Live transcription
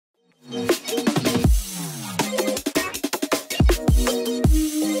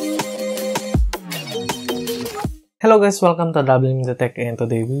Hello guys, welcome to WMD Tech, and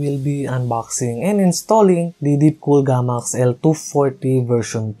today we will be unboxing and installing the Deepcool Gammaxx L240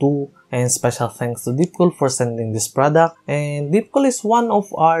 version 2. And special thanks to Deepcool for sending this product. And Deepcool is one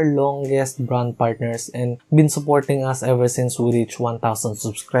of our longest brand partners and been supporting us ever since we reached 1,000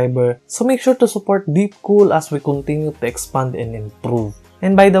 subscribers. So make sure to support Deepcool as we continue to expand and improve.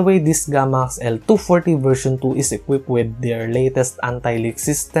 And by the way, this Gammaxx L240 version 2 is equipped with their latest anti-leak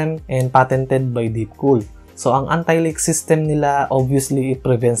system and patented by Deepcool. So, ang anti-leak system nila, obviously, it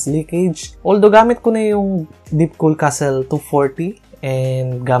prevents leakage. Although, gamit ko na yung Deepcool L240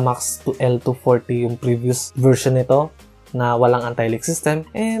 and Gammaxx L240, yung previous version nito, na walang anti-leak system.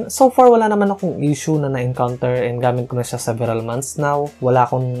 And so far, wala naman akong issue na na-encounter and gamit ko na siya several months now. Wala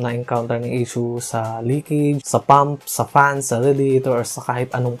akong na-encounter ng issue sa leakage, sa pump, sa fan, sa radiator, or sa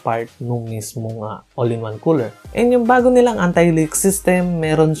kahit anong part nung mismong all-in-one cooler. And yung bago nilang anti-leak system,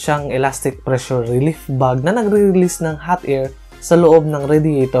 meron siyang elastic pressure relief valve na nagre-release ng hot air sa loob ng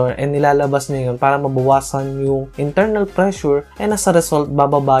radiator and nilalabas niya yun para mabawasan yung internal pressure and as a result,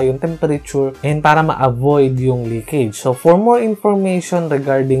 bababa yung temperature and para ma-avoid yung leakage. So, for more information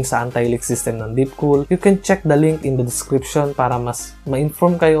regarding sa anti-leak system ng Deepcool, you can check the link in the description para mas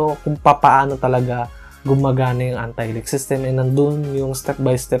ma-inform kayo kung paano talaga gumagana yung anti-leak system and nandun yung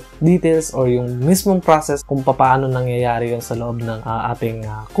step-by-step details or yung mismong process kung paano nangyayari yun sa loob ng ating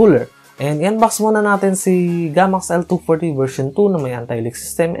cooler. And i-unbox muna natin si Gammaxx L240 version 2 na may anti-leak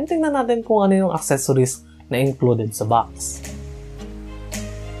system and tingnan natin kung ano yung accessories na included sa box.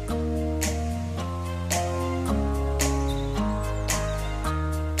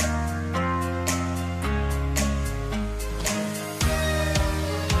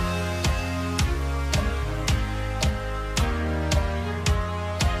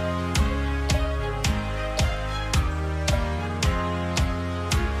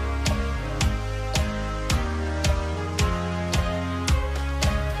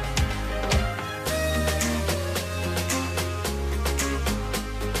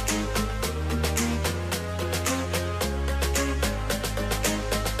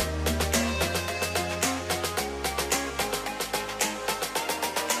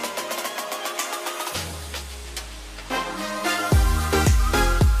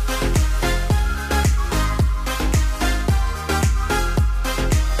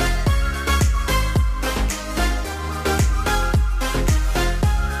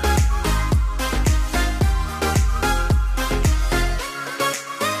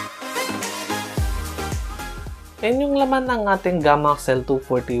 And yung laman ng ating Gammaxx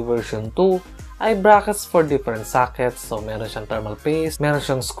L240 version 2 ay brackets for different sockets. So, meron siyang thermal paste, meron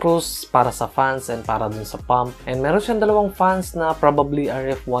siyang screws para sa fans and para dun sa pump. And meron siyang dalawang fans na probably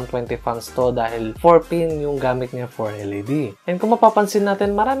RF120 fans to dahil 4-pin yung gamit niya for LED. And kung mapapansin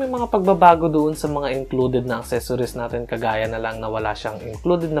natin, maraming mga pagbabago doon sa mga included na accessories natin. Kagaya na lang na wala siyang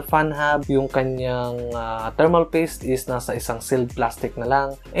included na fan hub. Yung kanyang thermal paste is nasa isang sealed plastic na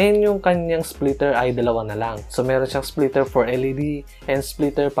lang. And yung kanyang splitter ay dalawa na lang. So, meron siyang splitter for LED and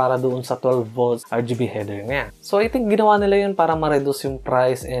splitter para doon sa 12 volts RGB header niya. So, I think ginawa nila yun para ma-reduce yung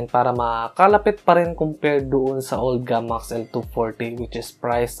price and para makalapit pa rin compared doon sa old Gammaxx L240 which is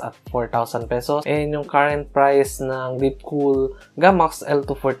priced at 4,000 pesos. And yung current price ng Deepcool Gammaxx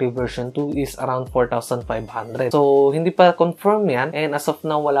L240 version 2 is around 4,500. So, hindi pa confirm yan and as of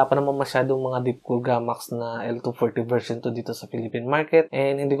now, wala pa naman masyadong mga Deepcool Gammaxx na L240 version 2 dito sa Philippine market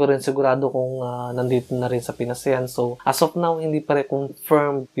and hindi ko rin sigurado kung nandito na rin sa Pinas yan. So, as of now, hindi pa rin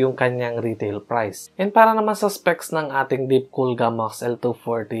confirmed yung kanyang retail price. And para naman sa specs ng ating Deepcool Gammaxx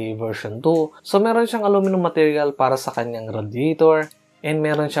L240 version 2, so meron siyang aluminum material para sa kanyang radiator and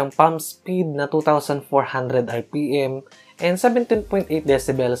meron siyang pump speed na 2,400 RPM and 17.8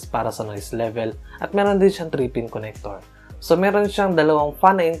 decibels para sa noise level at meron din siyang 3-pin connector. So meron siyang dalawang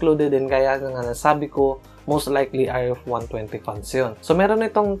fan na included and kaya nga nasabi ko, most likely RF120 fans yun. So meron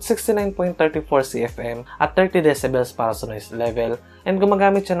itong 69.34 CFM at 30 decibels para sa noise level and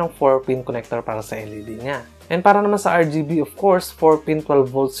gumagamit siya ng 4-pin connector para sa LED niya. And para naman sa RGB, of course, 4-pin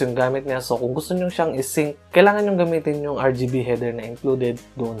 12 volts yung gamit niya. So kung gusto nyo siyang isync, kailangan nyo gamitin yung RGB header na included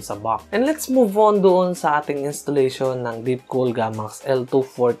doon sa box. And let's move on doon sa ating installation ng Deepcool Gammaxx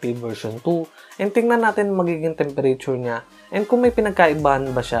L240 version 2 and tingnan natin magiging temperature niya and kung may pinagkaibahan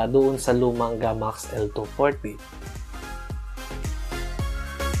ba siya doon sa lumang Gammaxx L240.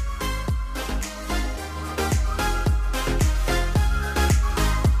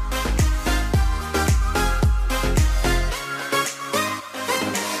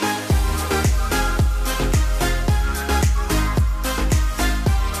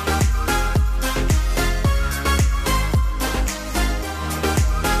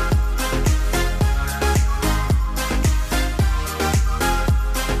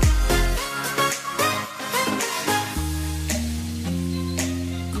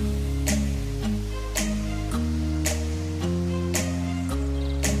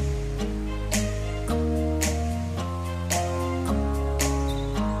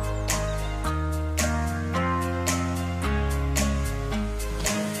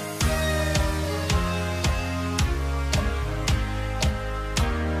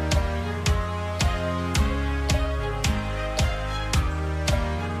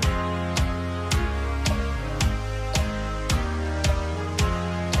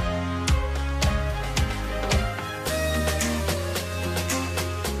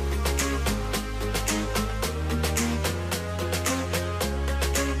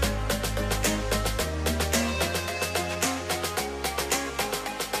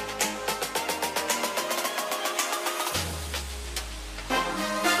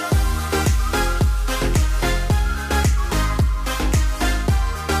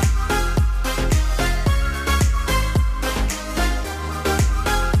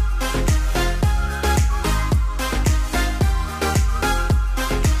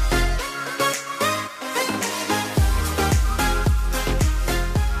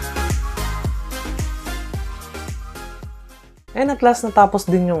 at last natapos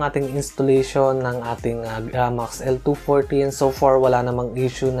din yung ating installation ng ating Gammaxx L240 and so far wala namang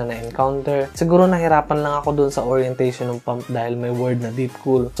issue na na-encounter. Siguro nahirapan lang ako dun sa orientation ng pump dahil may word na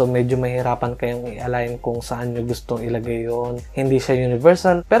Deepcool. So medyo mahirapan kayong i-align kung saan nyo gustong ilagay yon. Hindi siya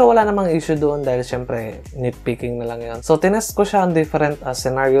universal pero wala namang issue doon dahil syempre nitpicking na lang yon. So tinest ko siya on different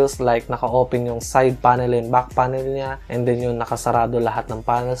scenarios like naka-open yung side panel and back panel niya and then yung nakasarado lahat ng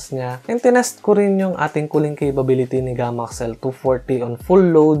panels niya. And tinest ko rin yung ating cooling capability ni Gammaxx L240 on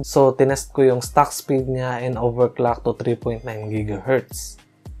full load. So tinest ko yung stock speed niya and overclock to 3.9 GHz.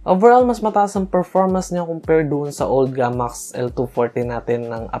 Overall, mas mataas ang performance niya compared doon sa old Gammaxx L240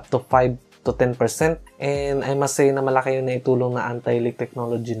 natin ng up to 5 to 10%. And I must say na malaki yung naitulong na anti-leak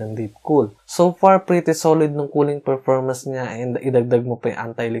technology ng Deepcool. So far, pretty solid nung cooling performance niya and idagdag mo pa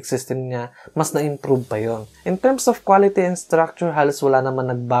yung anti-leak system niya, mas na-improve pa yon. In terms of quality and structure, halos wala naman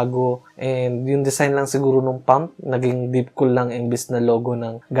nagbago and yung design lang siguro ng pump, naging Deepcool lang imbis na logo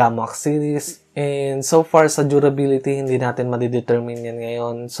ng Gammaxx series. And so far sa durability, hindi natin madidetermine yan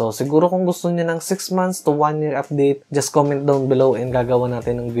ngayon. So siguro kung gusto niyo ng 6 months to 1 year update, just comment down below and gagawa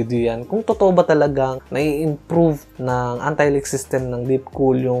natin ng video yan. Kung totoo ba talagang nai-improve ng anti-leak system ng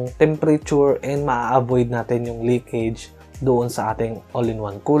Deepcool yung temperature and ma-avoid natin yung leakage doon sa ating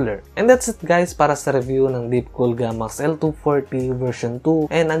all-in-one cooler. And that's it guys para sa review ng Deepcool Gammaxx L240 version 2.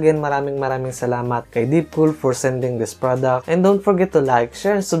 And again, maraming salamat kay Deepcool for sending this product. And don't forget to like,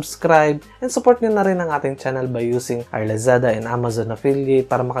 share, and subscribe. And support nyo na rin ang ating channel by using our Lazada and Amazon affiliate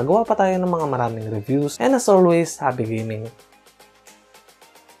para makagawa pa tayo ng mga maraming reviews. And as always, happy gaming!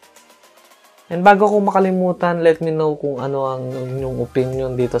 And bago ko makalimutan, let me know kung ano ang inyong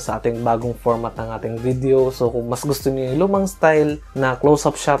opinion dito sa ating bagong format ng ating video. So kung mas gusto niyo yung lumang style na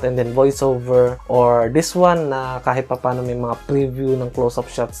close-up shot and then voiceover, or this one na kahit pa paano may mga preview ng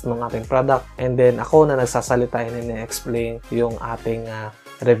close-up shots ng ating product, and then ako na nagsasalita and explain yung ating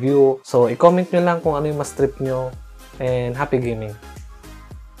review. So i-comment nyo lang kung ano yung mas trip nyo, and happy gaming!